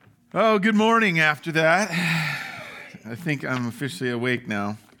Oh, good morning after that. I think I'm officially awake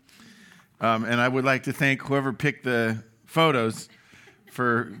now. And I would like to thank whoever picked the photos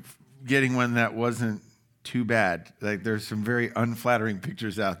for getting one that wasn't too bad. Like, there's some very unflattering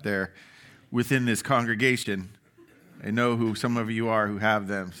pictures out there within this congregation. I know who some of you are who have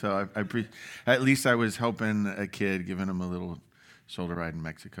them. So at least I was helping a kid, giving him a little shoulder ride in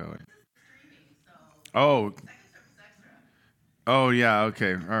Mexico. Oh. Oh, yeah,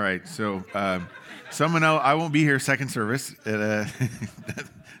 okay, all right. So someone else, I won't be here second service.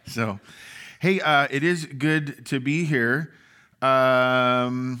 So, hey, it is good to be here.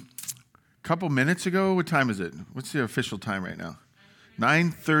 Couple minutes ago, what time is it? What's the official time right now?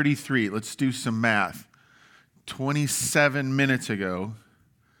 9:33. Let's do some math. 27 minutes ago,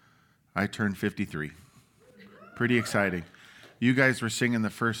 I turned 53. Pretty exciting. You guys were singing the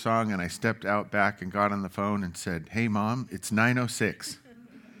first song, and I stepped out back and got on the phone and said, "Hey, Mom, it's 9:06.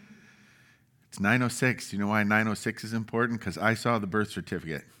 It's 9:06. You know why 9:06 is important? Because I saw the birth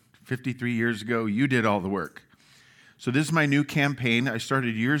certificate. 53 years ago, you did all the work. So this is my new campaign I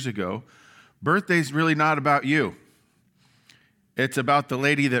started years ago. Birthday's really not about you. It's about the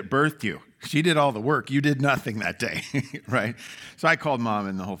lady that birthed you. She did all the work. You did nothing that day, right? So I called Mom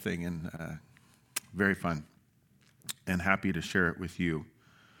and the whole thing, and very fun. And happy to share it with you,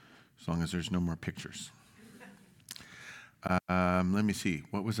 as long as there's no more pictures. Let me see.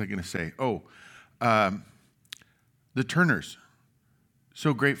 What was I going to say? Oh, the Turners.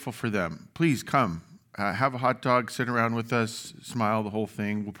 So grateful for them. Please come. Have a hot dog, sit around with us, smile, the whole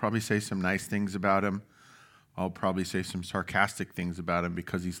thing. We'll probably say some nice things about him. I'll probably say some sarcastic things about him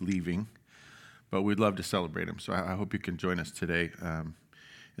because he's leaving. But we'd love to celebrate him. So I hope you can join us today. And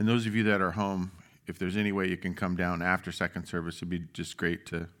those of you that are home, if there's any way you can come down after second service, it'd be just great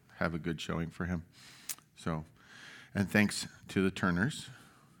to have a good showing for him. So, and thanks to the Turners.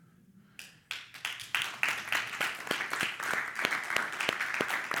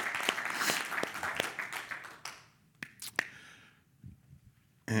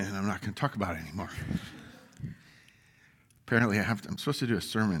 And I'm not going to talk about it anymore. Apparently, I'm supposed to do a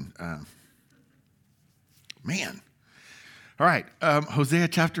sermon. Man. All right, Hosea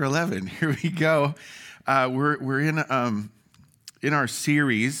chapter 11. Here we go. We're in our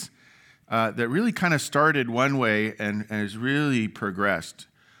series that really kind of started one way and has really progressed.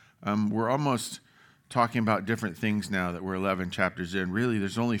 We're almost talking about different things now that we're 11 chapters in. Really,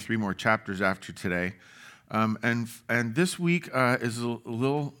 there's only 3 more chapters after today. And this week is a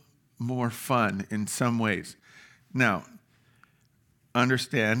little more fun in some ways. Now,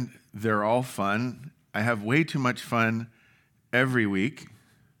 understand, they're all fun. I have way too much fun every week,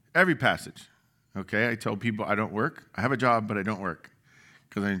 every passage. Okay, I tell people I don't work. I have a job, but I don't work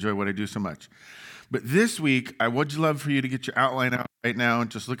because I enjoy what I do so much. But this week, I would love for you to get your outline out right now and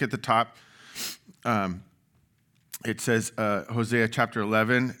just look at the top. It says Hosea chapter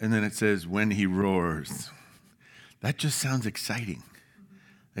 11, and then it says, when he roars. That just sounds exciting.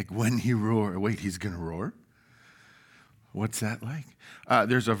 Like, when he roars. Wait, he's going to roar? What's that like?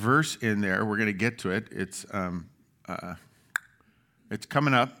 There's a verse in there. We're going to get to it. It's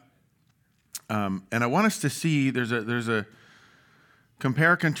coming up. And I want us to see there's a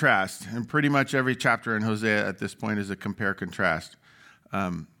compare contrast. And pretty much every chapter in Hosea at this point is a compare contrast.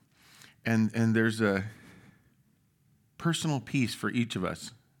 And there's a personal piece for each of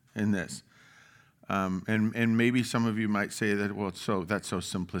us in this. And maybe some of you might say that, well, that's so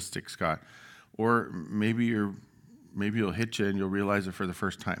simplistic, Scott. Or maybe you'll hit you and you'll realize it for the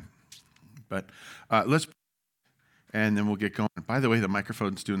first time. But let's pray, and then we'll get going. By the way, the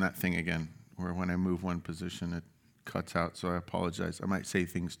microphone's doing that thing again, where when I move one position, it cuts out, so I apologize. I might say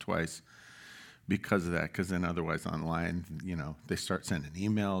things twice because of that, because then otherwise online, they start sending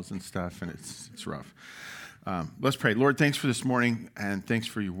emails and stuff, and it's rough. Let's pray. Lord, thanks for this morning, and thanks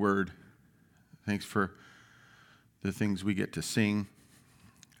for your word. Thanks for the things we get to sing,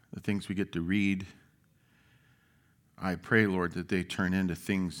 the things we get to read. I pray, Lord, that they turn into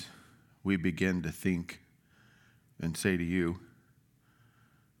things we begin to think and say to you,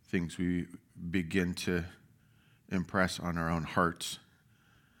 things we begin to impress on our own hearts.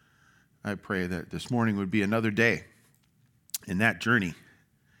 I pray that this morning would be another day in that journey,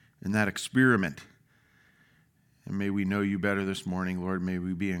 in that experiment. And may we know you better this morning, Lord. May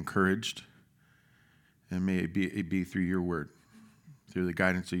we be encouraged. And may it be through your word, through the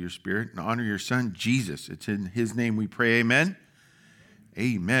guidance of your Spirit, and honor your Son, Jesus. It's in his name we pray, amen?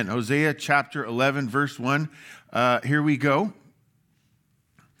 Amen. Hosea chapter 11, verse 1. Here we go.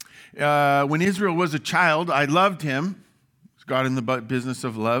 When Israel was a child, I loved him. Is God in the business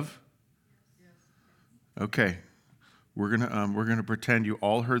of love? Okay. We're gonna pretend you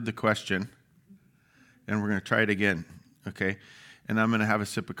all heard the question, and we're gonna try it again, okay? And I'm gonna have a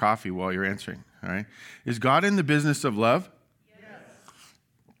sip of coffee while you're answering. All right? Is God in the business of love? Yes.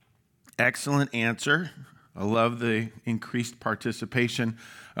 Excellent answer. I love the increased participation.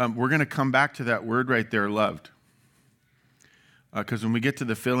 We're gonna come back to that word right there, loved, because when we get to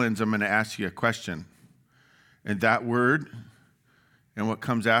the fill-ins, I'm gonna ask you a question, and that word and what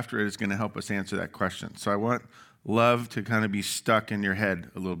comes after it is gonna help us answer that question. So I want love to kind of be stuck in your head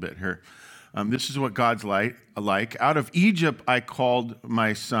a little bit here. This is what God's like. Out of Egypt I called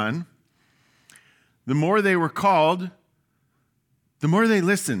my son. The more they were called, the more they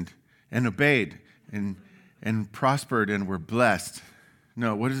listened and obeyed and prospered and were blessed.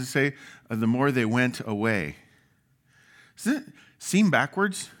 No, what does it say? The more they went away. Does it seem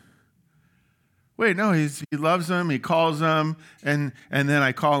backwards? Wait, no, he loves them, he calls them, and then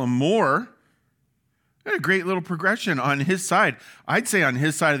I call him more. A great little progression on his side. I'd say on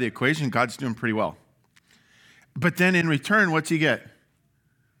his side of the equation, God's doing pretty well. But then in return, what's he get?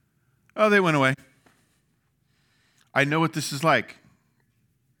 Oh, they went away. I know what this is like.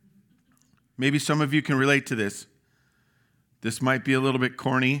 Maybe some of you can relate to this. This might be a little bit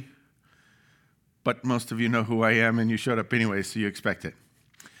corny, but most of you know who I am and you showed up anyway, so you expect it.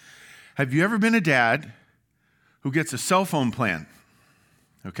 Have you ever been a dad who gets a cell phone plan?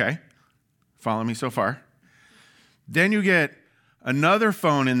 Okay? Follow me so far. Then you get another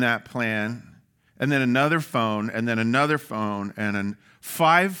phone in that plan, and then another phone, and then another phone, and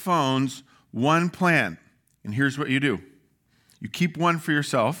 5 phones, 1 plan. And here's what you do. You keep 1 for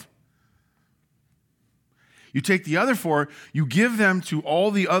yourself. You take the other 4, you give them to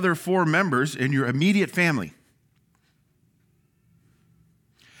all the other 4 members in your immediate family.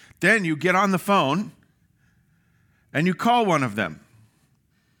 Then you get on the phone, and you call one of them.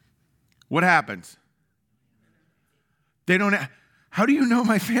 What happens? They don't. How do you know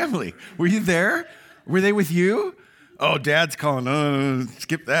my family? Were you there? Were they with you? Oh, Dad's calling. Oh,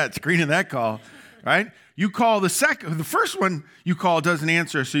 skip that. Screening that call, right? You call the second. The first one you call doesn't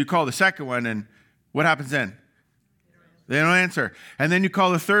answer, so you call the second one, and what happens then? They don't answer. And then you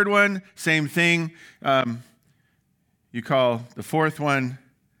call the third one. Same thing. You call the fourth one,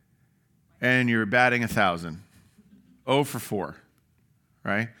 and you're batting 1,000. 0 for 4,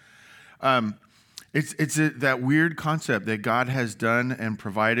 right? It's that weird concept that God has done and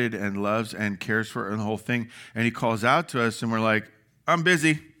provided and loves and cares for and the whole thing. And he calls out to us and we're like, I'm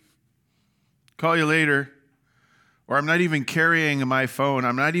busy. Call you later. Or I'm not even carrying my phone.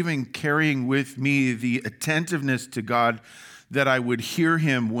 I'm not even carrying with me the attentiveness to God that I would hear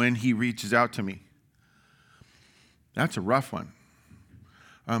him when he reaches out to me. That's a rough one.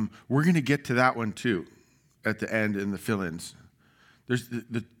 We're going to get to that one too at the end in the fill-ins. There's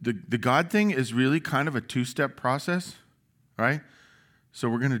the God thing is really kind of a 2-step process, right? So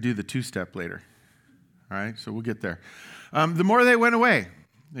we're going to do the 2-step later, all right? So we'll get there. The more they went away,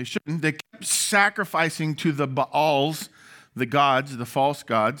 they shouldn't. They kept sacrificing to the Baals, the gods, the false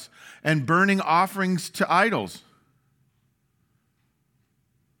gods, and burning offerings to idols.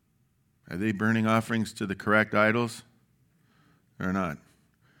 Are they burning offerings to the correct idols or not?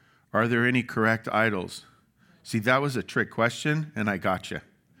 Are there any correct idols? See, that was a trick question, and I got you.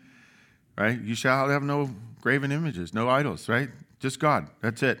 Right? You shall have no graven images, no idols, right? Just God.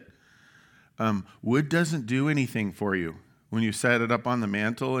 That's it. Wood doesn't do anything for you. When you set it up on the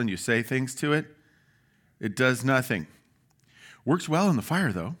mantle and you say things to it, it does nothing. Works well in the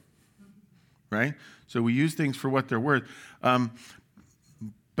fire, though. Right? So we use things for what they're worth,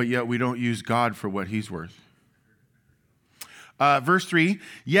 but yet we don't use God for what he's worth. Verse 3,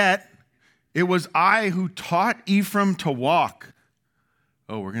 yet it was I who taught Ephraim to walk.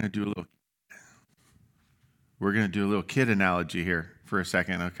 Oh, we're going to do a little kid analogy here for a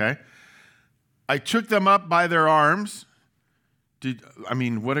second, okay? I took them up by their arms.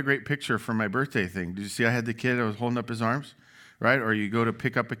 What a great picture for my birthday thing. Did you see I had the kid, I was holding up his arms, right? Or you go to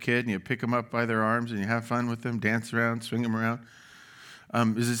pick up a kid and you pick them up by their arms and you have fun with them, dance around, swing them around.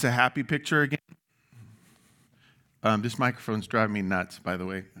 Is this a happy picture again? This microphone's driving me nuts, by the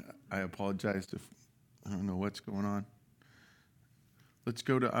way. I apologize if I don't know what's going on. Let's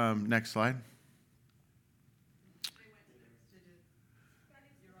go to next slide.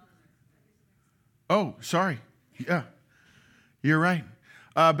 Oh, sorry. Yeah, you're right.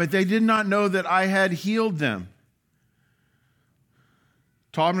 But they did not know that I had healed them.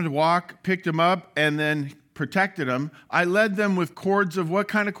 Taught them to walk, picked them up, and then protected them. I led them with cords of what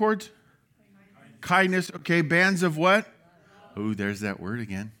kind of cords? Kindness. Okay, bands of what? Oh, there's that word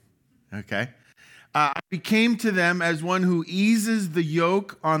again. Okay. I became to them as one who eases the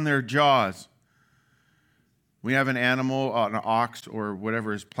yoke on their jaws. When you have an animal, an ox or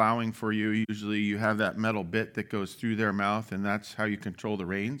whatever is plowing for you, usually you have that metal bit that goes through their mouth, and that's how you control the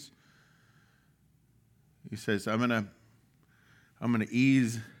reins. He says, I'm gonna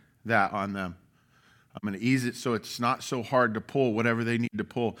ease that on them. I'm going to ease it so it's not so hard to pull whatever they need to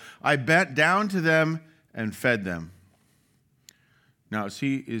pull. I bent down to them and fed them. Now, is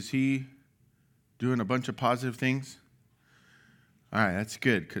he doing a bunch of positive things? All right, that's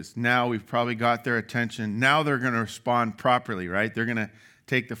good, because now we've probably got their attention. Now they're going to respond properly, right? They're going to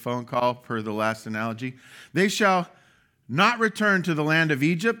take the phone call per the last analogy. They shall not return to the land of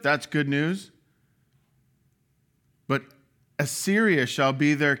Egypt. That's good news. But Assyria shall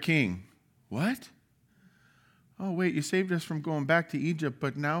be their king. What? Oh, wait, you saved us from going back to Egypt,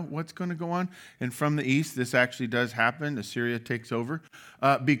 but now what's going to go on? And from the east, this actually does happen. Assyria takes over.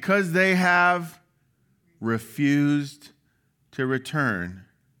 Because they have refused to return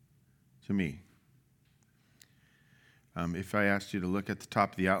to me. If I asked you to look at the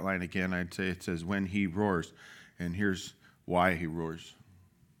top of the outline again, I'd say it says, when he roars. And here's why he roars.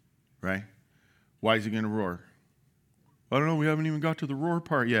 Right? Why is he going to roar? I don't know, we haven't even got to the roar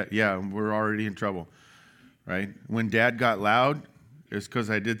part yet. Yeah, we're already in trouble. Right? When Dad got loud, it's because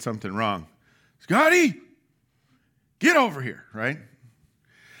I did something wrong. Scotty, get over here, right?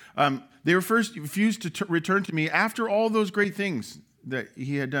 They were first refused to return to me after all those great things that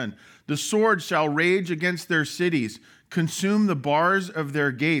he had done. The sword shall rage against their cities, consume the bars of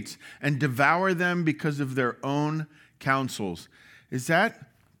their gates, and devour them because of their own counsels. Is that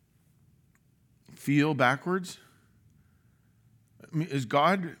feel backwards? I mean, is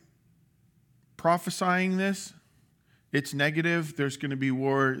God prophesying this? It's negative. There's going to be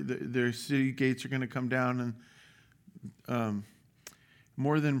war. Their city gates are going to come down. And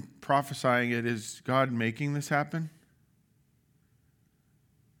more than prophesying it, is God making this happen?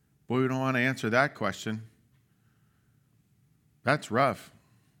 Boy, we don't want to answer that question. That's rough.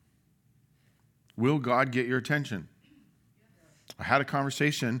 Will God get your attention? I had a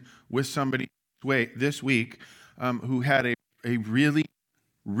conversation with somebody this week who had a really,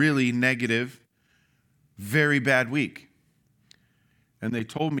 really negative, very bad week. And they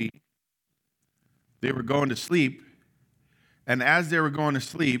told me they were going to sleep, and as they were going to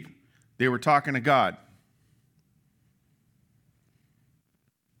sleep, they were talking to God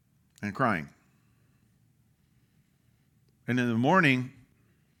and crying. And in the morning,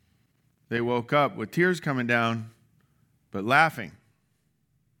 they woke up with tears coming down, but laughing.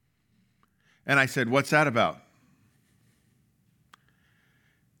 And I said, "What's that about?"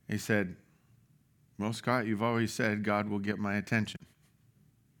 He said, "Well, Scott, you've always said God will get my attention.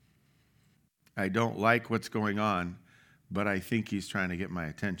 I don't like what's going on, but I think he's trying to get my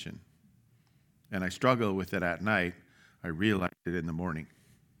attention. And I struggle with it at night. I realize it in the morning."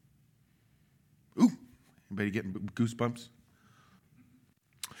 Ooh, anybody getting goosebumps?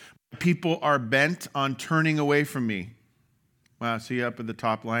 People are bent on turning away from me. Wow, see up at the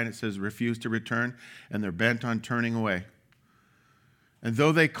top line, it says refuse to return, and they're bent on turning away. And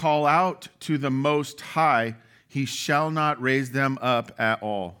though they call out to the Most High, he shall not raise them up at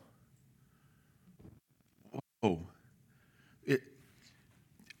all. Oh,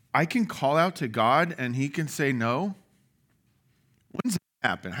 I can call out to God and he can say no? When does that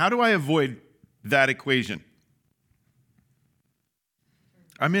happen? How do I avoid that equation?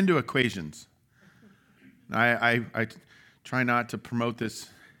 I'm into equations. I try not to promote this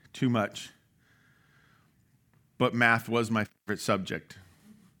too much, but math was my favorite subject.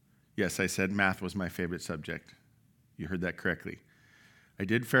 Yes, I said math was my favorite subject. You heard that correctly. I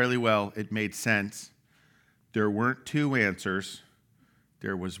did fairly well. It made sense. There weren't two answers.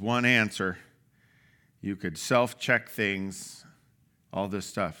 There was one answer. You could self-check things, all this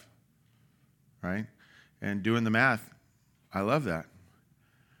stuff, right? And doing the math, I love that.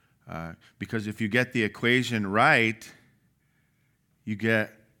 Because if you get the equation right, you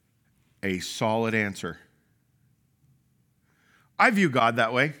get a solid answer. I view God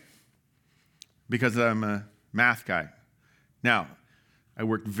that way because I'm a math guy. Now, I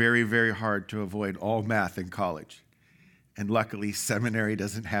worked very, very hard to avoid all math in college. And luckily, seminary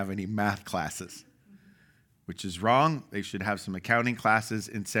doesn't have any math classes, which is wrong. They should have some accounting classes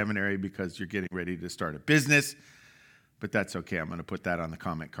in seminary because you're getting ready to start a business. But that's okay. I'm going to put that on the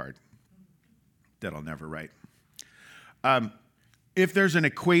comment card that I'll never write. If there's an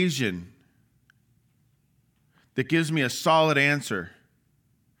equation that gives me a solid answer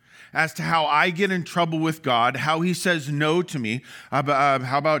as to how I get in trouble with God, how he says no to me, how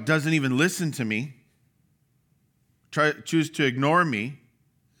about doesn't even listen to me, choose to ignore me,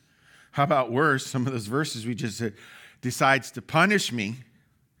 how about worse, some of those verses we just said, decides to punish me,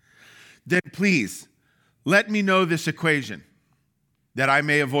 then please Let me know this equation that I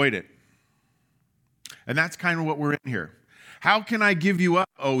may avoid it. And that's kind of what we're in here. How can I give you up,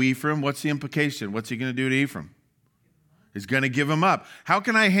 O Ephraim? What's the implication? What's he going to do to Ephraim? He's going to give him up. How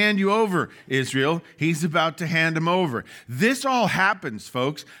can I hand you over, Israel? He's about to hand him over. This all happens,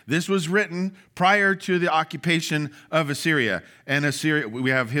 folks. This was written prior to the occupation of Assyria. And Assyria, we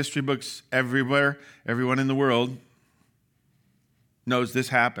have history books everywhere. Everyone in the world knows this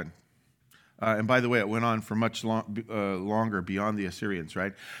happened. And by the way, it went on for much longer beyond the Assyrians,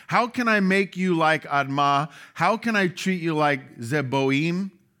 right? How can I make you like Admah? How can I treat you like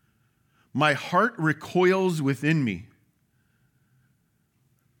Zeboim? My heart recoils within me.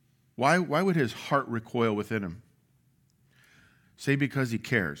 Why would his heart recoil within him? Say because he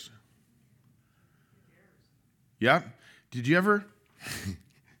cares. Yeah? Did you ever?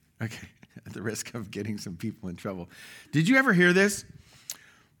 Okay, at the risk of getting some people in trouble. Did you ever hear this?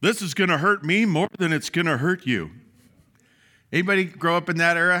 This is going to hurt me more than it's going to hurt you. Anybody grow up in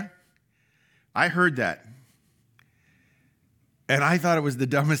that era? I heard that. And I thought it was the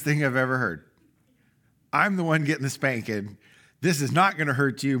dumbest thing I've ever heard. I'm the one getting the spanking. This is not going to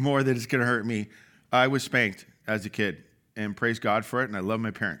hurt you more than it's going to hurt me. I was spanked as a kid, and praise God for it, and I love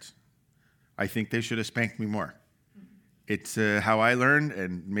my parents. I think they should have spanked me more. It's how I learned,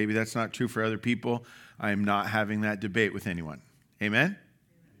 and maybe that's not true for other people. I am not having that debate with anyone. Amen?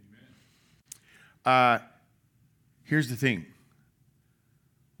 Here's the thing.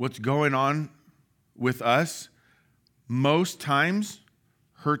 What's going on with us most times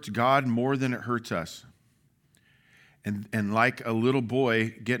hurts God more than it hurts us. And like a little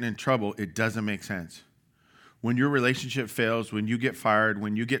boy getting in trouble, it doesn't make sense. When your relationship fails, when you get fired,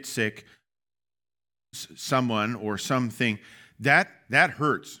 when you get sick, someone or something, that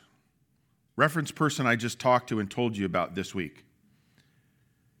hurts. Reference person I just talked to and told you about this week.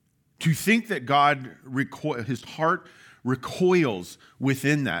 To think that God, his heart recoils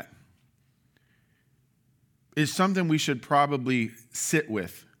within that is something we should probably sit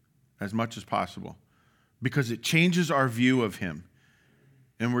with as much as possible because it changes our view of him.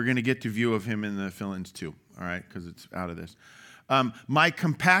 And we're going to get to view of him in the fill-ins too, all right, because it's out of this. My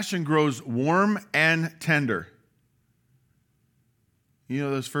compassion grows warm and tender. You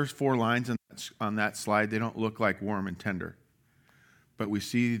know those first 4 lines on that slide, they don't look like warm and tender. But we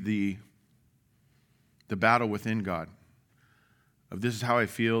see the battle within God of this is how I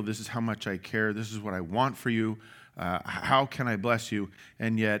feel, this is how much I care, this is what I want for you, how can I bless you?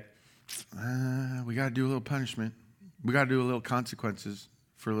 And yet, we got to do a little punishment. We got to do a little consequences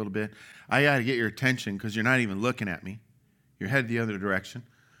for a little bit. I got to get your attention because you're not even looking at me. You're headed the other direction.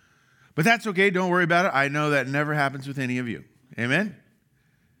 But that's okay. Don't worry about it. I know that never happens with any of you. Amen?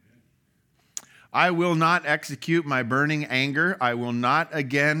 I will not execute my burning anger. I will not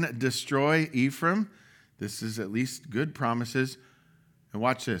again destroy Ephraim. This is at least good promises. And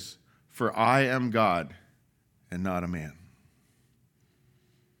watch this. For I am God and not a man.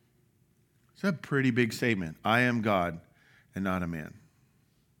 It's a pretty big statement. I am God and not a man.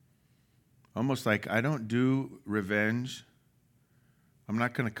 Almost like I don't do revenge. I'm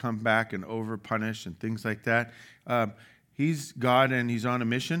not going to come back and over-punish and things like that. He's God and he's on a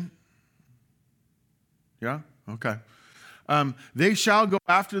mission. Yeah? Okay. They shall go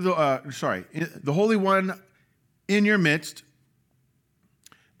after the Holy One in your midst,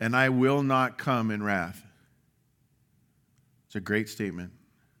 and I will not come in wrath. It's a great statement.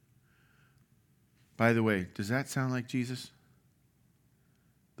 By the way, does that sound like Jesus?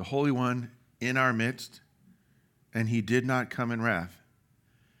 The Holy One in our midst, and he did not come in wrath.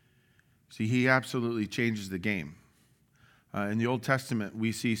 See, he absolutely changes the game. In the Old Testament,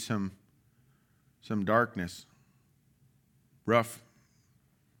 we see some darkness, rough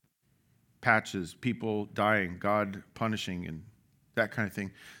patches, people dying, God punishing, and that kind of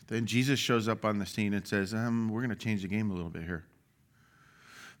thing. Then Jesus shows up on the scene and says, we're going to change the game a little bit here.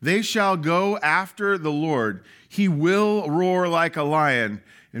 They shall go after the Lord. He will roar like a lion,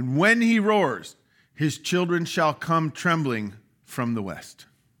 and when he roars, his children shall come trembling from the west.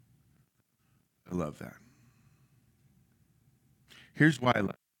 I love that. Here's why I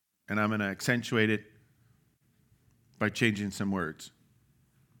love it, and I'm going to accentuate it by changing some words.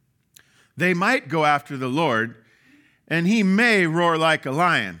 They might go after the Lord, and he may roar like a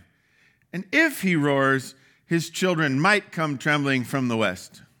lion. And if he roars, his children might come trembling from the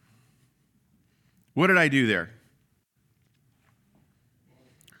west. What did I do there?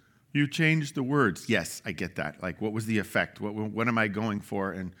 You changed the words. Yes, I get that. Like, what was the effect? What am I going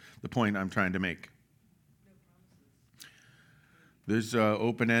for? And the point I'm trying to make. There's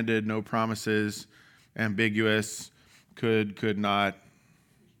open-ended, no promises, ambiguous, could not.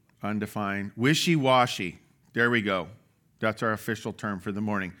 undefined, wishy-washy. There we go. That's our official term for the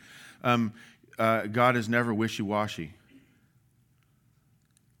morning. God is never wishy-washy.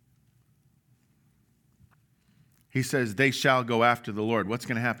 He says, they shall go after the Lord. What's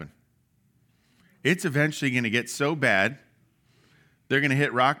going to happen? It's eventually going to get so bad, they're going to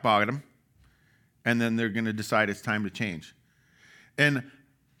hit rock bottom, and then they're going to decide it's time to change. And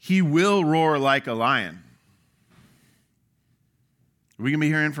he will roar like a lion. Are we going to be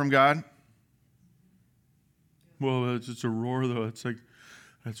hearing from God? Well, it's just a roar, though. It's like,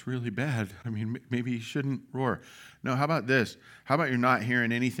 that's really bad. I mean, maybe he shouldn't roar. No, how about this? How about you're not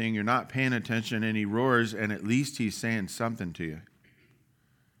hearing anything, you're not paying attention, and he roars, and at least he's saying something to you.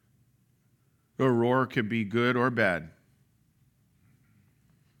 A roar could be good or bad.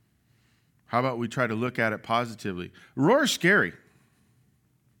 How about we try to look at it positively? Roar is scary.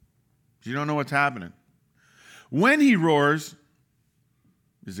 You don't know what's happening. When he roars,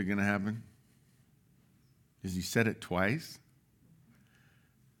 is it going to happen? Has he said it twice?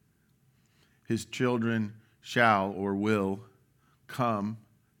 His children shall or will come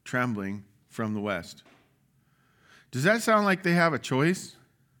trembling from the west. Does that sound like they have a choice?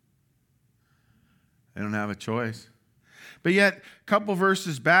 They don't have a choice. But yet, a couple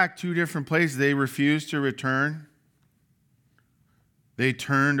verses back, 2 different places, they refused to return. They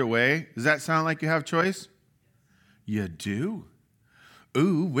turned away. Does that sound like you have choice? You do.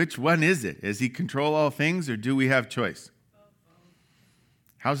 Ooh, which one is it? Does he control all things, or do we have choice?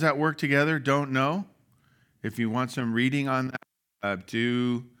 How's that work together? Don't know. If you want some reading on that,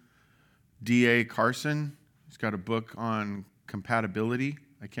 do D.A. Carson. He's got a book on compatibility.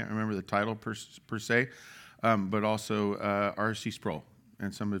 I can't remember the title per se, but also R.C. Sproul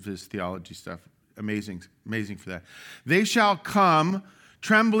and some of his theology stuff. Amazing for that. They shall come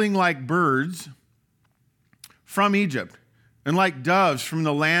trembling like birds from Egypt, and like doves from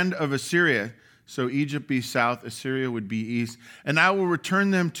the land of Assyria. So Egypt be south, Assyria would be east. And I will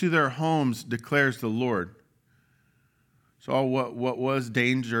return them to their homes, declares the Lord. So what was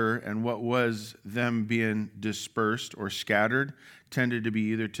danger and what was them being dispersed or scattered tended to be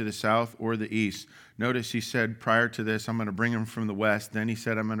either to the south or the east. Notice he said prior to this, I'm going to bring them from the west. Then he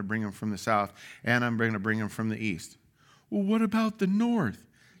said, I'm going to bring them from the south. And I'm going to bring them from the east. Well, what about the north?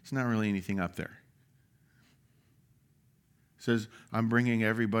 It's not really anything up there. It says, I'm bringing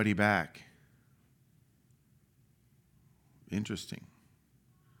everybody back. Interesting.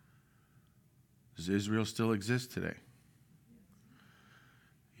 Does Israel still exist today?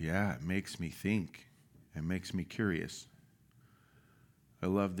 Yeah, it makes me think. It makes me curious. I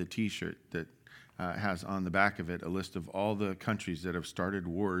love the t-shirt that has on the back of it a list of all the countries that have started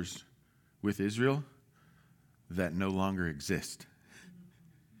wars with Israel that no longer exist.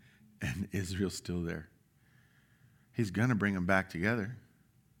 And Israel's still there. He's going to bring them back together.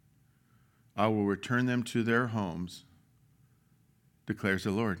 I will return them to their homes, declares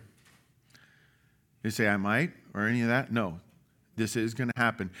the Lord. They say, I might, or any of that? No, this is going to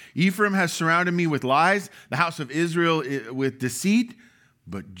happen. Ephraim has surrounded me with lies, the house of Israel with deceit,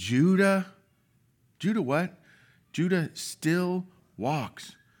 but Judah what? Judah still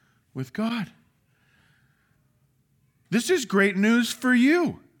walks with God. This is great news for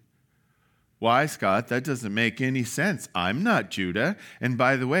you. Why, Scott? That doesn't make any sense. I'm not Judah. And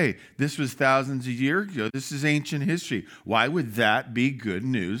by the way, this was thousands of years ago. This is ancient history. Why would that be good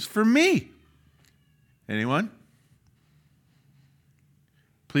news for me? Anyone?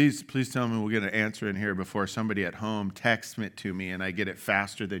 Please tell me we'll get an answer in here before somebody at home texts it to me and I get it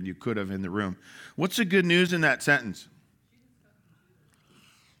faster than you could have in the room. What's the good news in that sentence?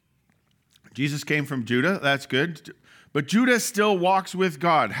 Jesus came from Judah. That's good. But Judah still walks with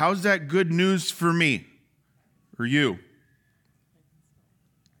God. How's that good news for me or you?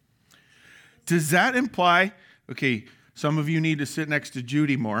 Does that imply, okay, some of you need to sit next to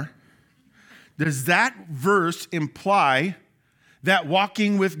Judy more. Does that verse imply that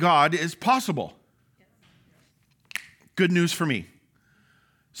walking with God is possible? Good news for me.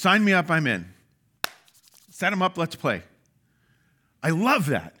 Sign me up, I'm in. Set them up, let's play. I love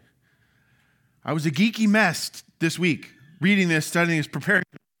that. I was a geeky mess this week, reading this, studying this, preparing.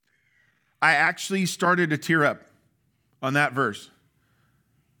 I actually started to tear up on that verse.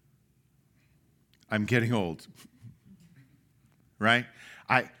 I'm getting old, right?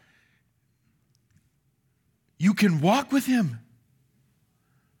 You can walk with him.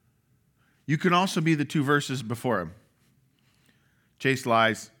 You can also be the 2 verses before him. Chase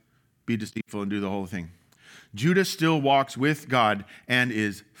lies, be deceitful, and do the whole thing. Judah still walks with God and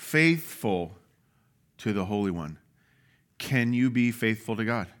is faithful to the Holy One. Can you be faithful to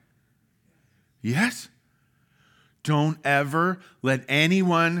God? Yes. Don't ever let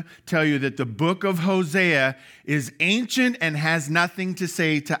anyone tell you that the book of Hosea is ancient and has nothing to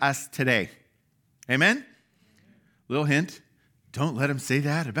say to us today. Amen? Little hint, don't let them say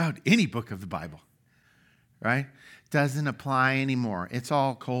that about any book of the Bible, right? Doesn't apply anymore. It's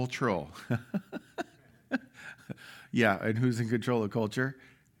all cultural. Yeah, and who's in control of culture?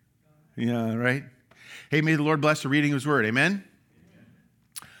 Yeah, right? Hey, may the Lord bless the reading of his word. Amen?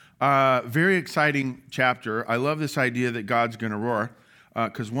 Very exciting chapter. I love this idea that God's going to roar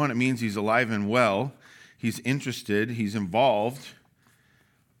because, one, it means he's alive and well. He's interested. He's involved.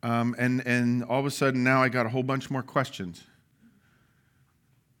 And all of a sudden now I got a whole bunch more questions.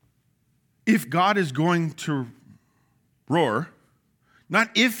 If God is going to roar, not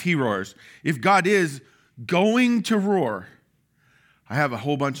if he roars, if God is going to roar, I have a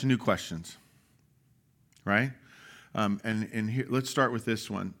whole bunch of new questions, right? And here, let's start with this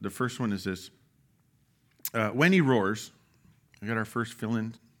one. The first one is this. When he roars, I got our first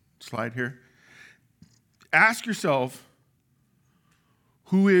fill-in slide here. Ask yourself,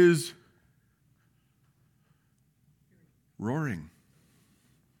 who is roaring?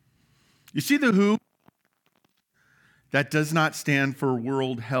 You see the WHO? That does not stand for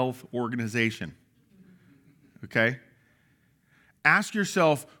World Health Organization. Okay? Ask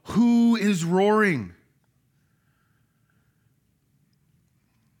yourself, who is roaring?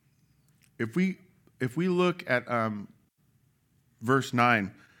 If we look at verse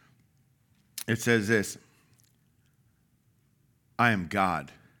 9, it says this: I am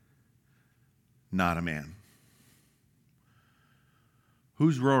God, not a man.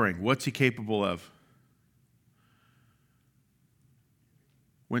 Who's roaring? What's he capable of?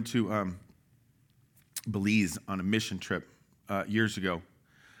 Went to Belize on a mission trip years ago.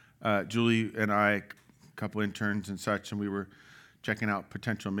 Julie and I, a couple interns and such, and we were checking out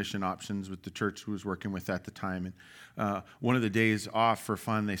potential mission options with the church we was working with at the time. And one of the days off for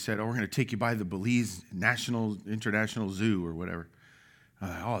fun, they said, we're going to take you by the Belize International Zoo or whatever.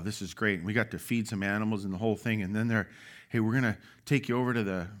 This is great. And we got to feed some animals and the whole thing. And then hey, we're going to take you over to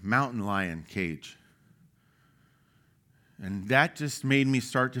the mountain lion cage. And that just made me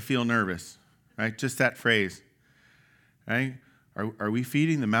start to feel nervous, right? Just that phrase, right? Are we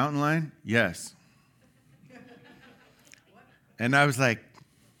feeding the mountain lion? Yes. And I was like,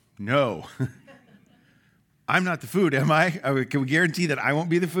 no. I'm not the food, am I? Can we guarantee that I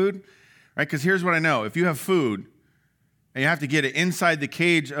won't be the food? Right? Because here's what I know. If you have food and you have to get it inside the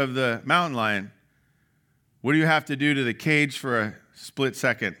cage of the mountain lion, what do you have to do to the cage for a split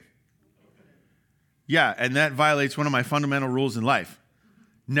second? Yeah, and that violates one of my fundamental rules in life.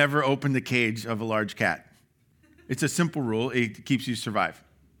 Never open the cage of a large cat. It's a simple rule. It keeps you survive,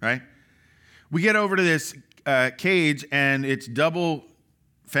 right? We get over to this cage, and it's double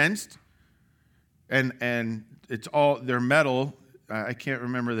fenced, and it's all, they're metal. I can't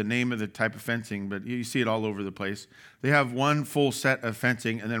remember the name of the type of fencing, but you see it all over the place. They have one full set of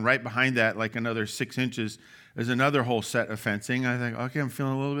fencing, and then right behind that, like another 6 inches, is another whole set of fencing. I think, okay, I'm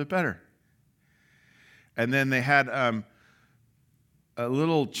feeling a little bit better. And then they had a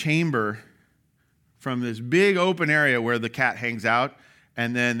little chamber from this big open area where the cat hangs out,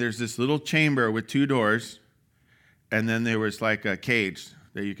 and then there's this little chamber with 2 doors, and then there was like a cage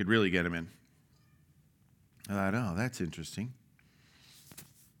that you could really get him in. I thought, that's interesting.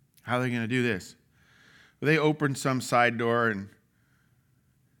 How are they going to do this? Well, they opened some side door, and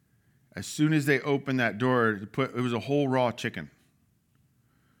as soon as they opened that door, it was a whole raw chicken.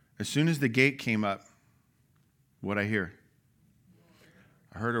 As soon as the gate came up, what'd I hear?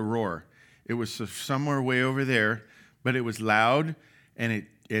 I heard a roar. It was somewhere way over there, but it was loud, and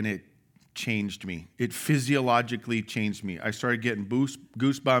it changed me. It physiologically changed me. I started getting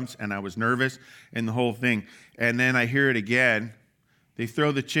goosebumps, and I was nervous, and the whole thing. And then I hear it again. They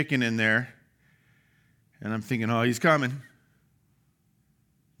throw the chicken in there, and I'm thinking, he's coming.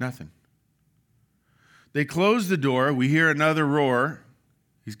 Nothing. They close the door. We hear another roar.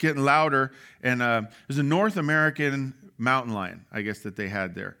 He's getting louder, and there's a North American mountain lion, I guess, that they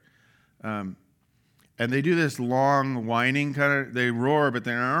had there. And they do this long whining kind of, they roar, but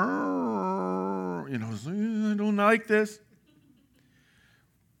then, I don't like this.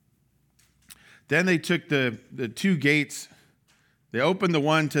 Then they took the 2 gates. They opened the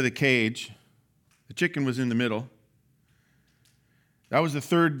one to the cage. The chicken was in the middle. That was the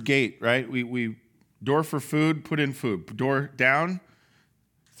 3rd gate, right? We door for food, put in food. Door down,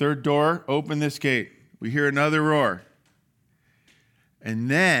 3rd door, open this gate. We hear another roar.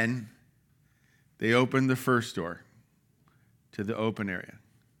 And then they opened the first door to the open area.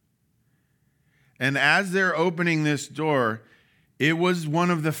 And as they're opening this door, it was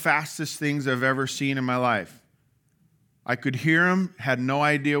one of the fastest things I've ever seen in my life. I could hear him, had no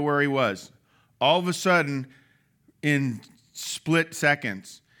idea where he was. All of a sudden, in split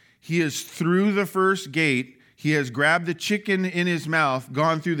seconds, he is through the first gate. He has grabbed the chicken in his mouth,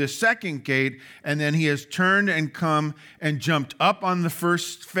 gone through the second gate, and then he has turned and come and jumped up on the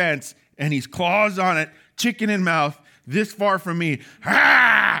first fence, and he's claws on it, chicken in mouth, this far from me.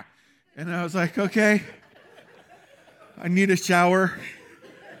 Ah! And I was like, okay, I need a shower.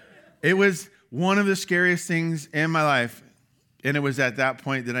 It was one of the scariest things in my life, and it was at that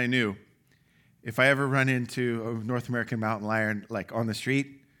point that I knew if I ever run into a North American mountain lion like on the street,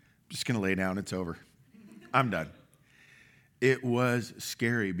 I'm just going to lay down. It's over. I'm done. It was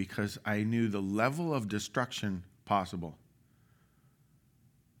scary because I knew the level of destruction possible,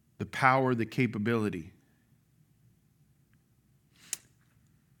 the power, the capability.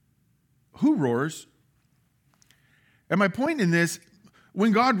 Who roars? And my point in this,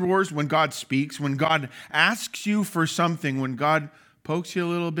 when God roars, when God speaks, when God asks you for something, when God pokes you a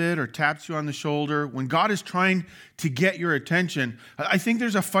little bit or taps you on the shoulder, when God is trying to get your attention, I think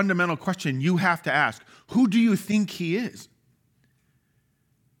there's a fundamental question you have to ask. Who do you think he is?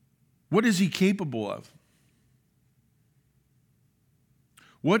 What is he capable of?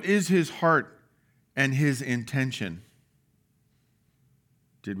 What is his heart and his intention?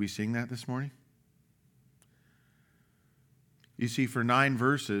 Did we sing that this morning? You see, for 9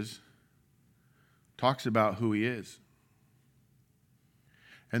 verses, talks about who he is.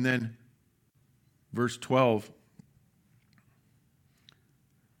 And then verse 12,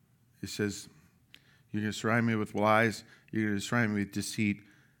 it says, you're going to surround me with lies, you're going to surround me with deceit,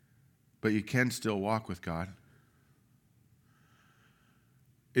 but you can still walk with God.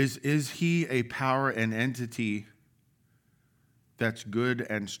 Is he a power and entity that's good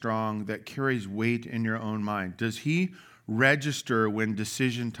and strong, that carries weight in your own mind? Does he register when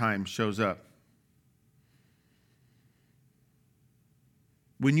decision time shows up?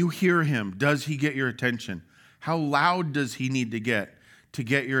 When you hear him, does he get your attention? How loud does he need to get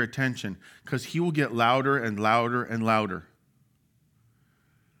your attention? Because he will get louder and louder and louder.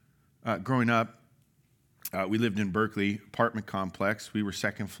 Growing up, we lived in Berkeley, apartment complex. We were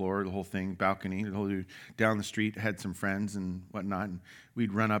second floor, the whole thing, balcony. Down the street, had some friends and whatnot. And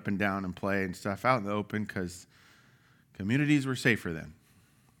we'd run up and down and play and stuff out in the open because communities were safer then.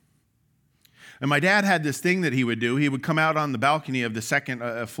 And my dad had this thing that he would do. He would come out on the balcony of the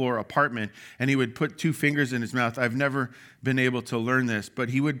second floor apartment, and he would put 2 fingers in his mouth. I've never been able to learn this, but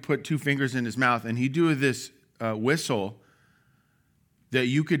he would put 2 fingers in his mouth, and he'd do this whistle that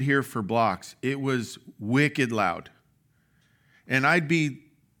you could hear for blocks. It was wicked loud. And I'd be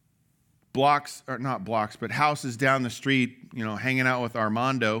blocks, or not blocks, but houses down the street, hanging out with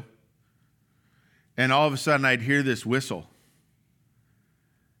Armando, and all of a sudden I'd hear this whistle.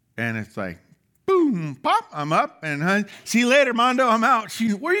 And it's like, boom, pop, I'm up, and see you later, Mondo, I'm out.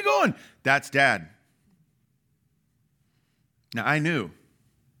 Where are you going? That's Dad. Now, I knew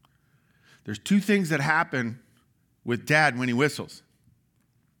there's 2 things that happen with Dad when he whistles,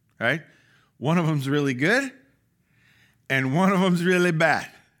 right? One of them's really good, and one of them's really bad,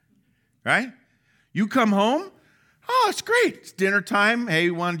 right? You come home, oh, it's great. It's dinner time. Hey,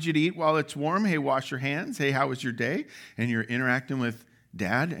 wanted you to eat while it's warm. Hey, wash your hands. Hey, how was your day? And you're interacting with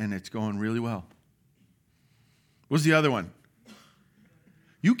Dad, and it's going really well. What's the other one?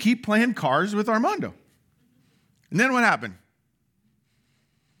 You keep playing cars with Armando. And then what happened?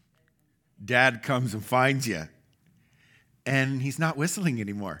 Dad comes and finds you. And he's not whistling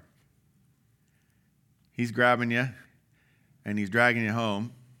anymore. He's grabbing you, and he's dragging you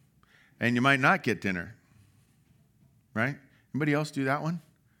home, and you might not get dinner. Right? Anybody else do that one?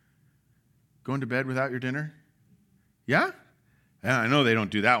 Going to bed without your dinner? Yeah? I know they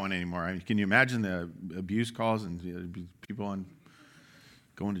don't do that one anymore. I mean, can you imagine the abuse calls and people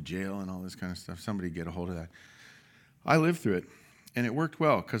going to jail and all this kind of stuff? Somebody get a hold of that. I lived through it, and it worked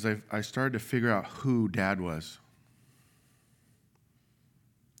well because I started to figure out who Dad was,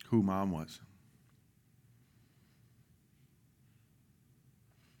 who Mom was.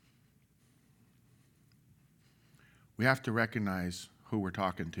 We have to recognize who we're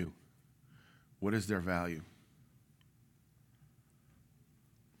talking to. What is their value?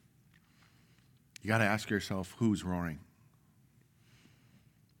 You got to ask yourself, who's roaring?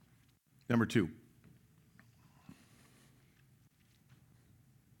 Number 2.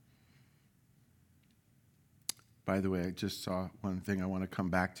 By the way, I just saw one thing I want to come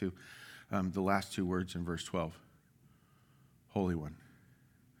back to. The last 2 words in verse 12. Holy One.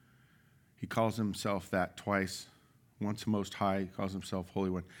 He calls himself that twice. Once Most High, he calls himself Holy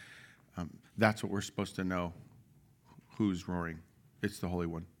One. That's what we're supposed to know. Who's roaring? It's the Holy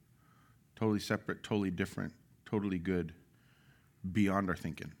One. Totally separate, totally different, totally good. beyond our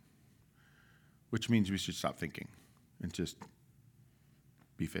thinking, which means we should stop thinking and just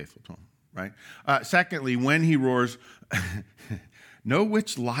be faithful to him, right? Secondly, when he roars, know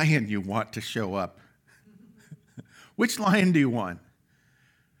which lion you want to show up. Which lion do you want?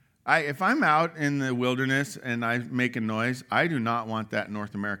 If I'm out in the wilderness and I make a noise, I do not want that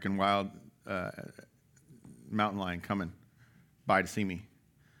North American wild mountain lion coming by to see me.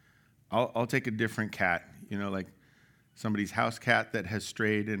 I'll take a different cat, like somebody's house cat that has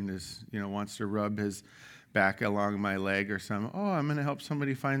strayed and is, wants to rub his back along my leg or something. Oh, I'm going to help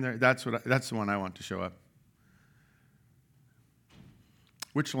somebody find that's the one I want to show up.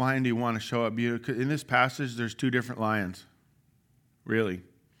 Which lion do you want to show up? In this passage, there's two different lions, really.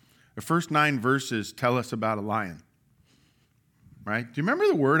 The first 9 verses tell us about a lion, right? Do you remember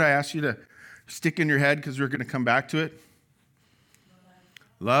the word I asked you to stick in your head because we're going to come back to it?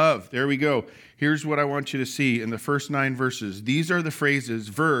 Love. There we go. Here's what I want you to see in the first 9 verses. These are the phrases,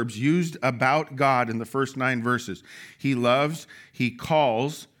 verbs used about God in the first 9 verses. He loves, he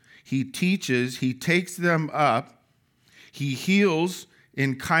calls, he teaches, he takes them up, he heals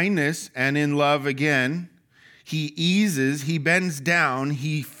in kindness and in love again. He eases, he bends down,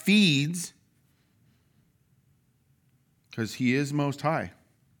 he feeds, because he is most high.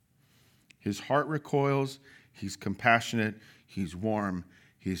 His heart recoils, he's compassionate, he's warm,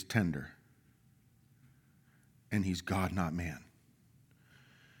 he's tender. And he's God, not man.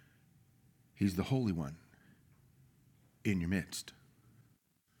 He's the Holy One in your midst.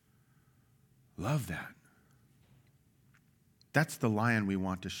 Love that. That's the lion we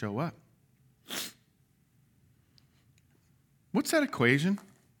want to show up. What's that equation?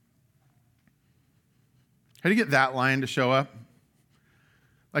 How do you get that lion to show up?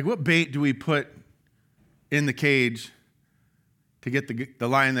 Like, what bait do we put in the cage to get the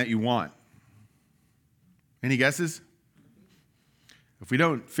lion that you want? Any guesses? If we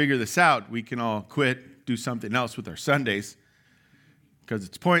don't figure this out, we can all quit, do something else with our Sundays, because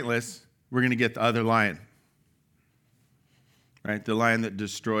it's pointless. We're going to get the other lion, right? The lion that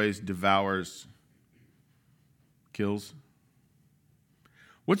destroys, devours, kills.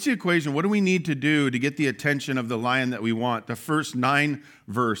 What's the equation? What do we need to do to get the attention of the lion that we want? The first 9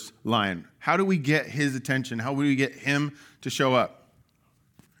 verse lion. How do we get his attention? How do we get him to show up?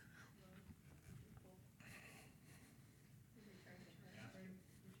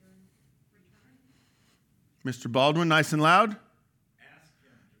 Mr. Baldwin, nice and loud.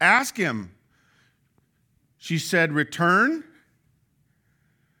 Ask him. She said, return.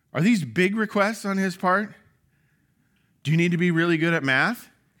 Are these big requests on his part? Do you need to be really good at math?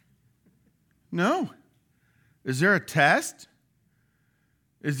 No. Is there a test?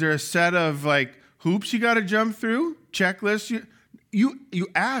 Is there a set of hoops you got to jump through? Checklists? You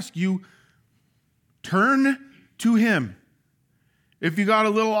ask. You turn to him. If you got a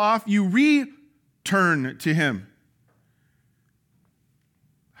little off, you return to him.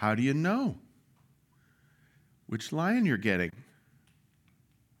 How do you know which lion you're getting?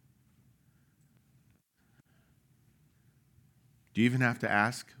 Do you even have to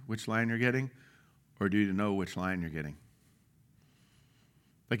ask which lion you're getting? Or do you know which lion you're getting?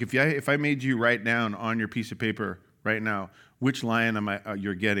 Like if I made you write down on your piece of paper right now, which lion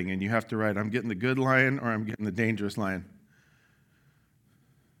you're getting, and you have to write, I'm getting the good lion or I'm getting the dangerous lion.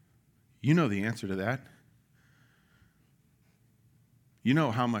 You know the answer to that. You know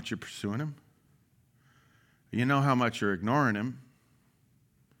how much you're pursuing him. You know how much you're ignoring him.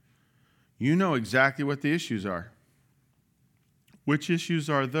 You know exactly what the issues are. Which issues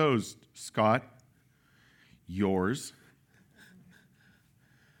are those, Scott? Yours.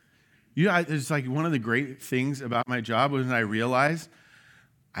 It's like one of the great things about my job was when I realized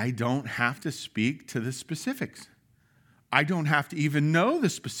I don't have to speak to the specifics. I don't have to even know the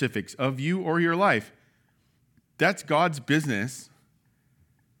specifics of you or your life. That's God's business.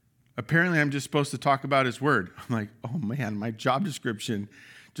 Apparently, I'm just supposed to talk about his word. I'm like, oh man, my job description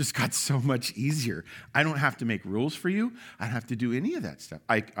just got so much easier. I don't have to make rules for you. I don't have to do any of that stuff.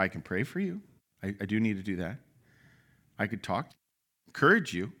 I can pray for you. I do need to do that. I could talk,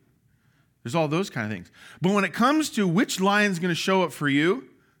 encourage you. There's all those kind of things. But when it comes to which lion's going to show up for you,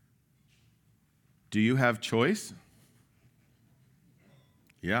 do you have choice?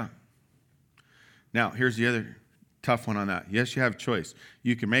 Yeah. Now, here's the other tough one on that. Yes, you have choice.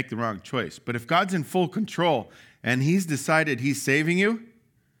 You can make the wrong choice. But if God's in full control and he's decided he's saving you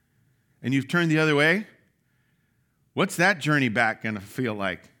and you've turned the other way, what's that journey back going to feel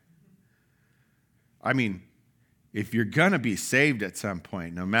like? I mean, if you're going to be saved at some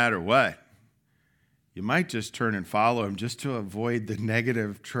point, no matter what, you might just turn and follow him just to avoid the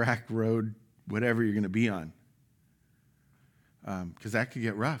negative track road, whatever you're going to be on. because that could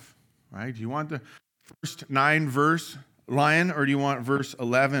get rough, right? Do you want the first 9 verse lion, or do you want verse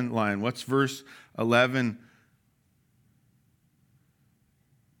 11 lion? What's verse 11?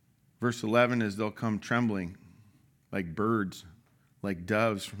 Verse 11 is they'll come trembling like birds, like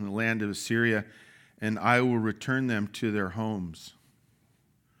doves from the land of Assyria, and I will return them to their homes.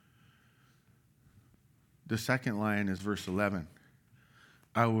 The second lion is verse 11.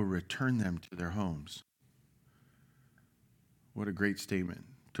 I will return them to their homes. What a great statement.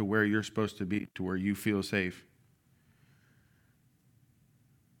 To where you're supposed to be, to where you feel safe.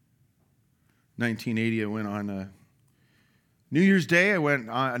 1980, I went on New Year's Day.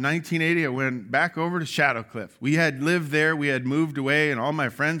 1980, I went back over to Shadow Cliff. We had lived there. We had moved away, and all my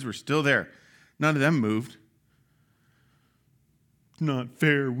friends were still there. None of them moved. It's not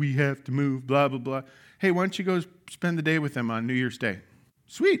fair. We have to move, blah, blah, blah. Hey, why don't you go spend the day with them on New Year's Day?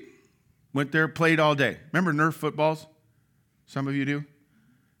 Sweet. Went there, played all day. Remember Nerf footballs? Some of you do?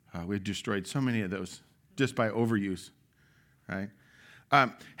 We destroyed so many of those just by overuse, right?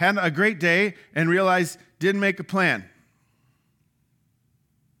 Had a great day and realized didn't make a plan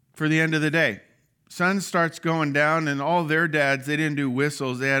for the end of the day. Sun starts going down, and all their dads, they didn't do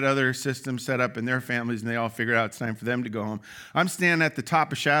whistles. They had other systems set up in their families, and they all figured out it's time for them to go home. I'm standing at the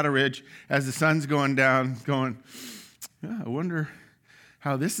top of Shadow Ridge as the sun's going down, going, I wonder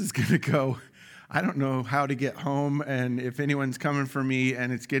how this is going to go. I don't know how to get home, and if anyone's coming for me,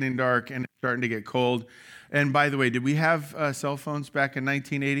 and it's getting dark, and it's starting to get cold. And by the way, did we have cell phones back in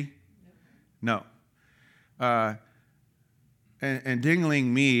 1980? No. And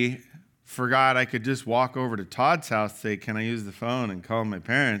dingling me forgot I could just walk over to Todd's house and say, can I use the phone, and call my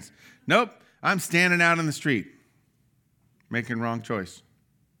parents? Nope, I'm standing out in the street, making wrong choice.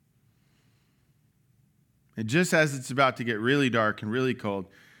 And just as it's about to get really dark and really cold,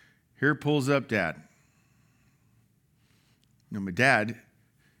 here pulls up Dad. You know, my dad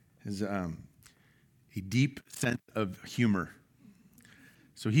has a deep sense of humor.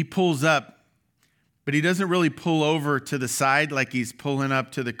 So he pulls up, but he doesn't really pull over to the side like he's pulling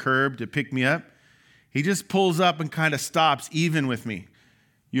up to the curb to pick me up. He just pulls up and kind of stops even with me.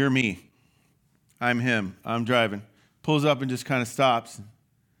 You're me. I'm him. I'm driving. Pulls up and just kind of stops.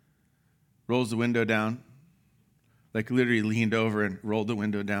 Rolls the window down. Like literally leaned over and rolled the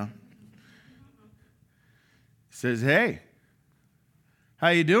window down. Says, hey, how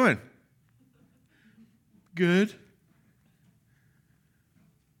you doing? Good.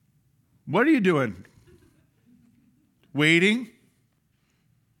 What are you doing? Waiting?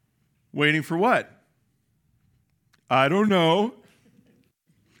 Waiting for what? I don't know.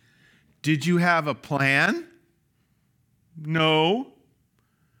 Did you have a plan? No.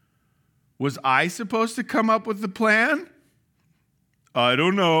 Was I supposed to come up with the plan? I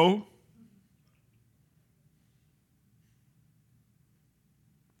don't know.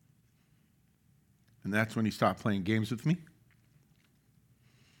 And that's when he stopped playing games with me.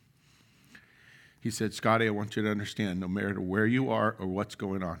 He said, Scotty, I want you to understand, no matter where you are or what's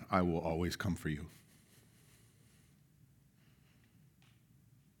going on, I will always come for you.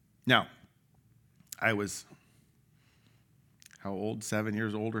 Now, I was, how old? 7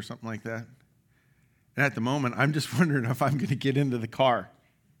 years old or something like that. And at the moment, I'm just wondering if I'm going to get into the car.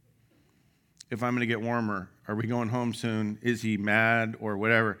 If I'm going to get warmer. Are we going home soon? Is he mad or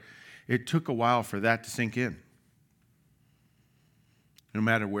whatever? It took a while for that to sink in. No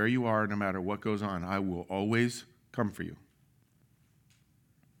matter where you are, no matter what goes on, I will always come for you.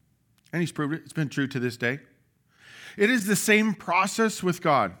 And he's proved it. It's been true to this day. It is the same process with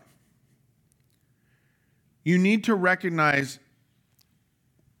God. You need to recognize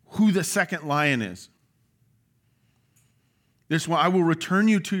who the second lion is. This one, I will return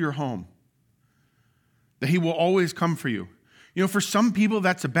you to your home. That he will always come for you. You know, for some people,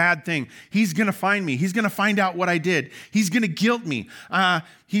 that's a bad thing. He's going to find me. He's going to find out what I did. He's going to guilt me.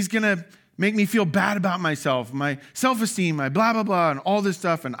 He's going to make me feel bad about myself, my self-esteem, my blah, blah, blah, and all this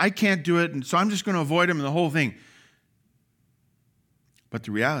stuff, and I can't do it, and so I'm just going to avoid him and the whole thing. But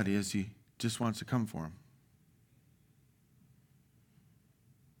the reality is he just wants to come for him.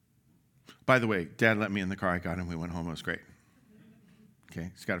 By the way, Dad let me in the car. I got him. We went home. It was great.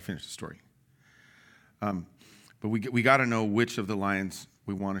 Okay, he's got to finish the story. But we got to know which of the lions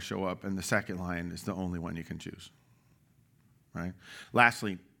we want to show up, and the second lion is the only one you can choose. Right?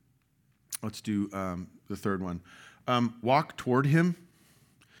 Lastly, let's do the third one. Walk toward him.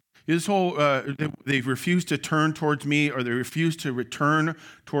 This whole, they refused to turn towards me, or they refused to return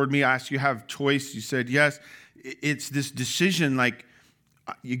toward me. I asked you have choice. You said yes. It's this decision like,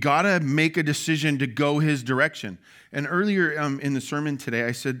 You got to make a decision to go his direction. And earlier in the sermon today,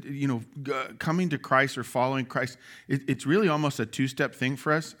 I said, coming to Christ or following Christ, it's really almost a two-step thing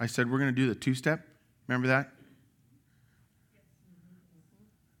for us. I said, we're going to do the two-step. Remember that?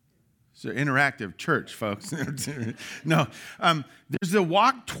 It's an interactive church, folks. No, there's the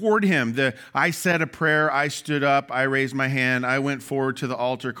walk toward him. I said a prayer, I stood up, I raised my hand, I went forward to the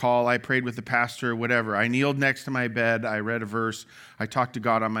altar call, I prayed with the pastor, whatever. I kneeled next to my bed, I read a verse, I talked to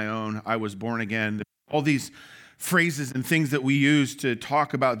God on my own, I was born again. All these phrases and things that we use to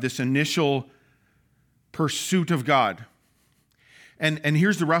talk about this initial pursuit of God. And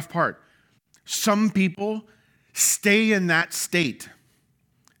here's the rough part. Some people stay in that state.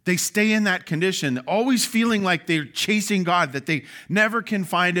 They stay in that condition, always feeling like they're chasing God, that they never can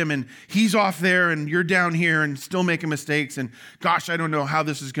find him, and he's off there, and you're down here, and still making mistakes, and gosh, I don't know how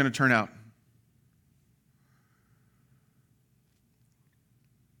this is going to turn out.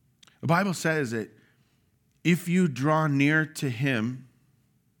 The Bible says that if you draw near to him,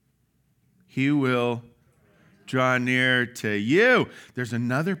 he will draw near to you. There's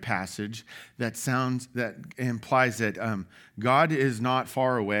another passage that implies that God is not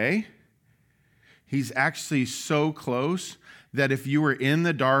far away. He's actually so close that if you were in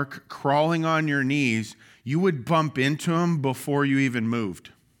the dark, crawling on your knees, you would bump into him before you even moved.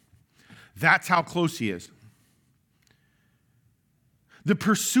 That's how close he is. The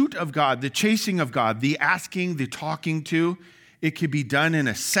pursuit of God, the chasing of God, the asking, the talking to, it could be done in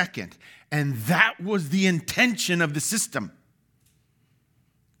a second. And that was the intention of the system.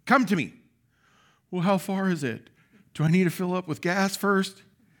 Come to me. Well, how far is it? Do I need to fill up with gas first?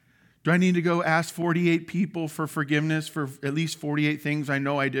 Do I need to go ask 48 people for forgiveness for at least 48 things I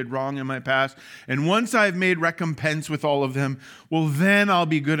know I did wrong in my past? And once I've made recompense with all of them, well, then I'll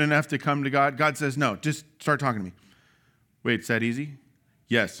be good enough to come to God. God says, no, just start talking to me. Wait, is that easy?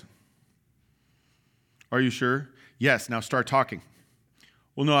 Yes. Are you sure? Yes, now start talking.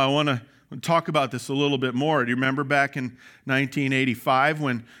 Well, no, I want to talk about this a little bit more. Do you remember back in 1985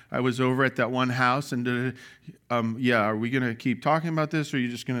 when I was over at that one house and are we going to keep talking about this or are you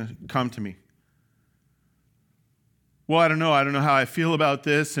just going to come to me? Well, I don't know how I feel about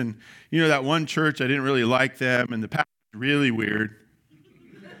this. And that one church, I didn't really like them and the pastor was really weird.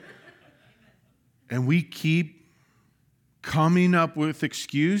 And we keep coming up with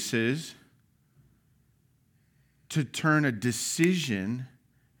excuses to turn a decision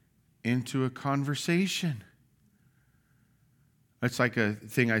into a conversation. That's like a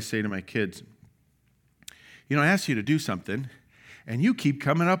thing I say to my kids. I ask you to do something, and you keep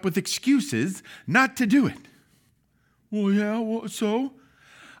coming up with excuses not to do it. Well, yeah, so?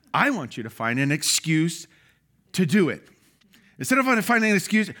 I want you to find an excuse to do it. Instead of finding an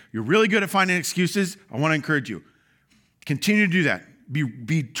excuse, you're really good at finding excuses. I want to encourage you. Continue to do that. Be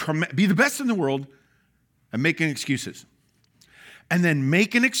the best in the world at making excuses. And then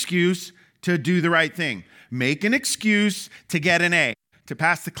make an excuse to do the right thing. Make an excuse to get an A, to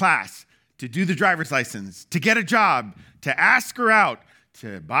pass the class, to do the driver's license, to get a job, to ask her out,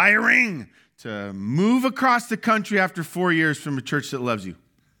 to buy a ring, to move across the country after 4 years from a church that loves you.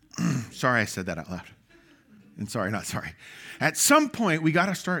 Sorry I said that out loud. And sorry, not sorry. At some point, we got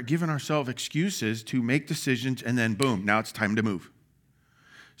to start giving ourselves excuses to make decisions, and then boom, now it's time to move.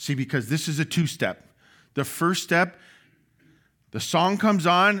 See, because this is a two-step. The first step, the song comes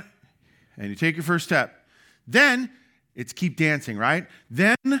on, and you take your first step. Then, it's keep dancing, right?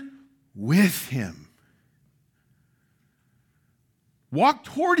 Then, with him. Walk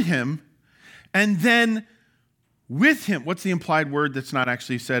toward him, and then with him. What's the implied word that's not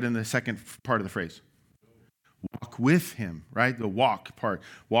actually said in the second part of the phrase? Walk with him, right? The walk part.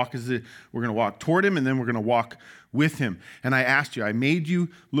 We're going to walk toward him, and then we're going to walk with him. And I made you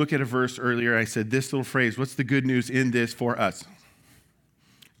look at a verse earlier. I said this little phrase, what's the good news in this for us?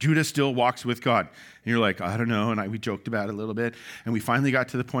 Judah still walks with God. And you're like, I don't know. And we joked about it a little bit. And we finally got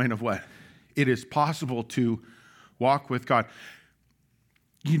to the point of what? It is possible to walk with God.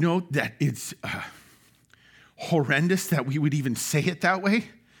 You know that it's horrendous that we would even say it that way?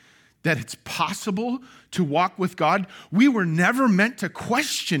 That it's possible to walk with God? We were never meant to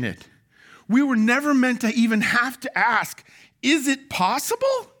question it. We were never meant to even have to ask, is it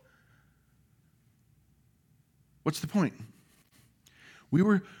possible? What's the point? We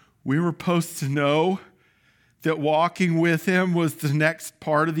were supposed to know that walking with him was the next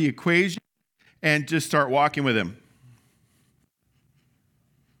part of the equation and just start walking with him.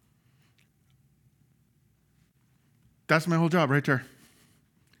 That's my whole job right there.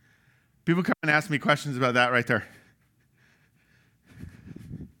 People come and ask me questions about that right there.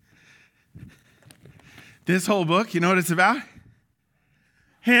 This whole book, you know what it's about?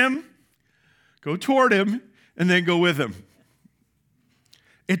 him, go toward him, and then go with him.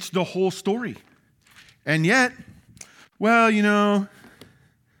 It's the whole story. And yet, well,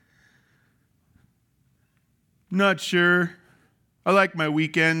 not sure. I like my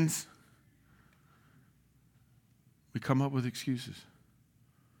weekends. We come up with excuses.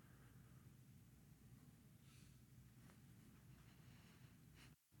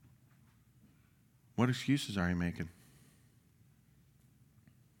 What excuses are you making?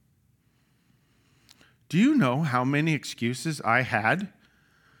 Do you know how many excuses I had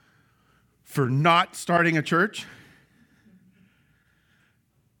for not starting a church?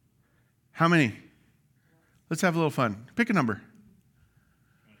 How many? Let's have a little fun. Pick a number.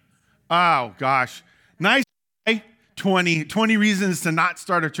 Oh, gosh. Nice. 20 reasons to not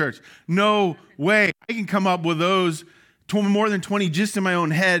start a church. No way. I can come up with those more than 20 just in my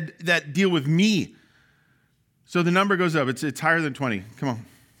own head that deal with me. So the number goes up. It's higher than 20. Come on.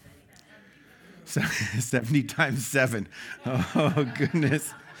 70 times 7. Oh,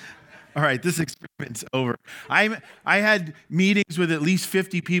 goodness. All right, this experiment's over. I had meetings with at least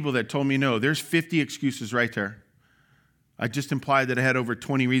 50 people that told me no. There's 50 excuses right there. I just implied that I had over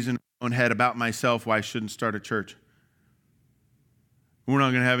 20 reasons in my own head about myself why I shouldn't start a church. We're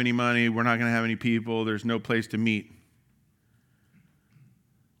not going to have any money. We're not going to have any people. There's no place to meet.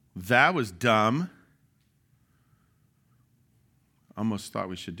 That was dumb. Almost thought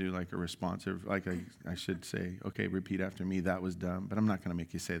we should do like a responsive, like I should say, okay, repeat after me, that was dumb. But I'm not going to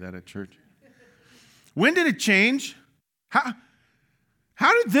make you say that at church. When did it change? How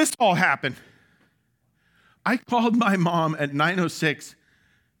did this all happen? I called my mom at 9:06,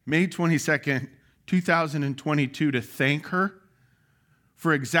 May 22nd, 2022, to thank her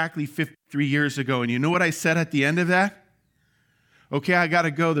for exactly 53 years ago. And you know what I said at the end of that? Okay, I got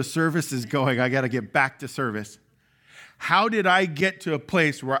to go. The service is going. I got to get back to service. How did I get to a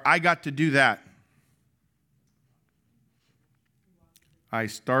place where I got to do that? I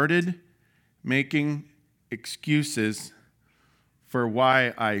started making excuses for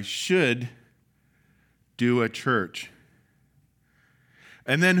why I should do a church.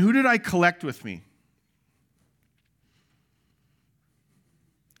 And then who did I collect with me?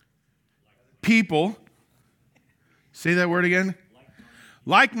 People. Say that word again.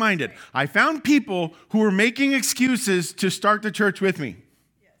 Like-minded. I found people who were making excuses to start the church with me.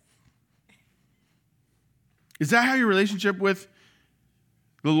 Is that how your relationship with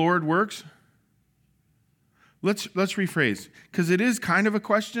the Lord works? Let's rephrase, because it is kind of a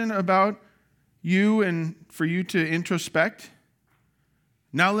question about you and for you to introspect.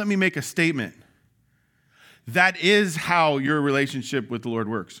 Now let me make a statement. That is how your relationship with the Lord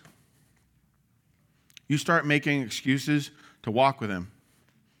works. You start making excuses to walk with him.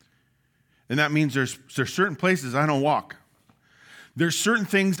 And that means there's certain places I don't walk. There's certain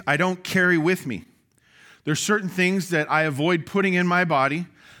things I don't carry with me. There's certain things that I avoid putting in my body.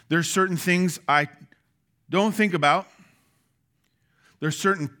 There's certain things I don't think about. There's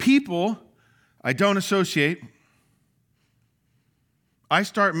certain people I don't associate. I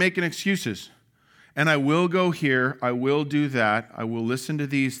start making excuses. And I will go here. I will do that. I will listen to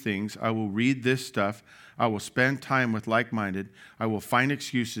these things. I will read this stuff. I will spend time with like-minded. I will find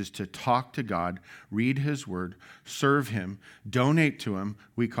excuses to talk to God, read his word, serve him, donate to him.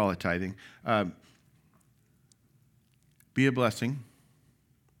 We call it tithing. Be a blessing.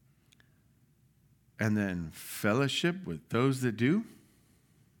 And then fellowship with those that do.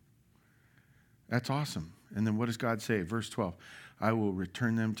 That's awesome. And then what does God say? Verse 12. I will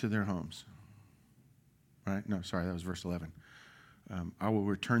return them to their homes. Right? No, sorry, that was verse 11. I will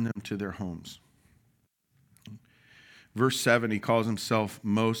return them to their homes. Verse 7, he calls himself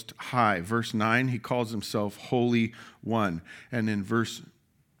Most High. Verse 9, he calls himself Holy One. And in verse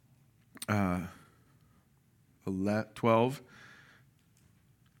 12,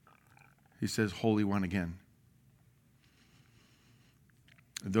 he says Holy One again.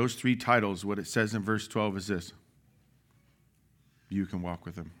 Those three titles, what it says in verse 12 is this. You can walk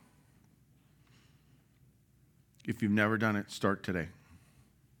with him. If you've never done it, start today.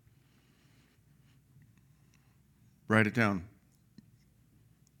 Write it down.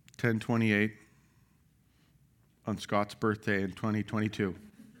 10/28 on Scott's birthday in 2022.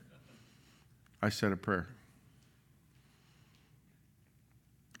 I said a prayer.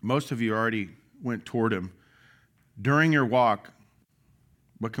 Most of you already went toward him. During your walk,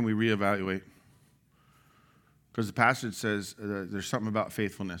 what can we reevaluate? Because the passage says there's something about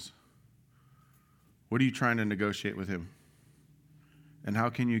faithfulness. What are you trying to negotiate with him? And how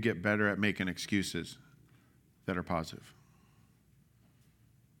can you get better at making excuses that are positive?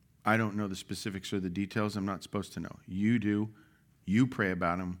 I don't know the specifics or the details. I'm not supposed to know. You do. You pray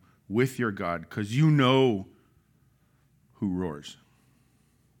about them with your God because you know who roars.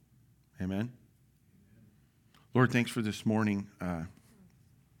 Amen. Lord, thanks for this morning.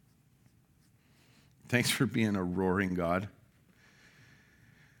 Thanks for being a roaring God.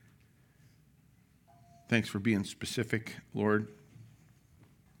 Thanks for being specific, Lord.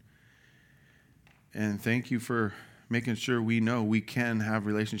 And thank you for making sure we know we can have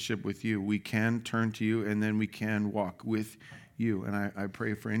relationship with you. We can turn to you, and then we can walk with you. And I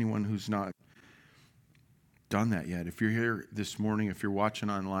pray for anyone who's not done that yet. If you're here this morning, if you're watching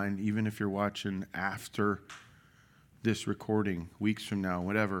online, even if you're watching after this recording, weeks from now,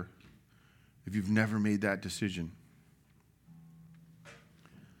 whatever, if you've never made that decision,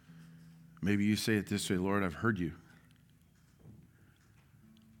 maybe you say it this way: Lord, I've heard you.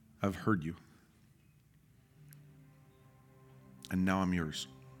 I've heard you. And now I'm yours.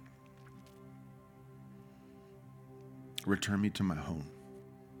 Return me to my home.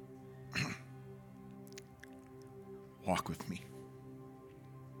 Walk with me.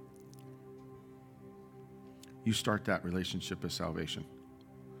 You start that relationship of salvation.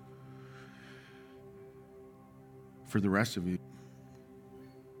 For the rest of you,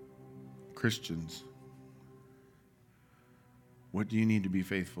 Christians, what do you need to be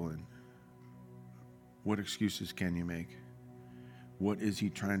faithful in? What excuses can you make? What is he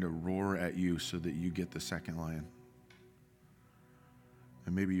trying to roar at you so that you get the second lion?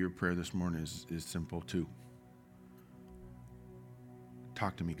 And maybe your prayer this morning is simple too.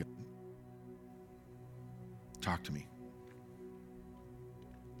 Talk to me, God. Talk to me.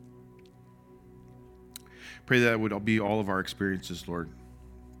 Pray that would be all of our experiences, Lord.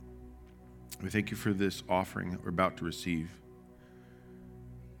 We thank you for this offering that we're about to receive.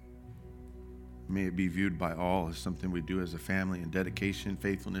 May it be viewed by all as something we do as a family in dedication,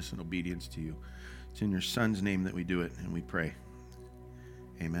 faithfulness, and obedience to you. It's in your Son's name that we do it, and we pray.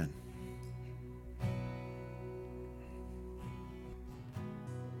 Amen.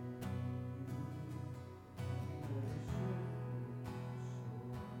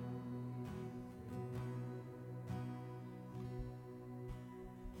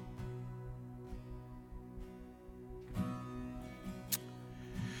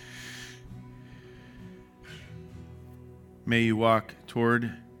 May you walk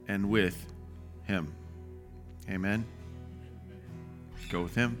toward and with him. Amen. Go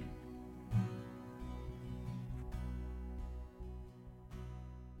with him.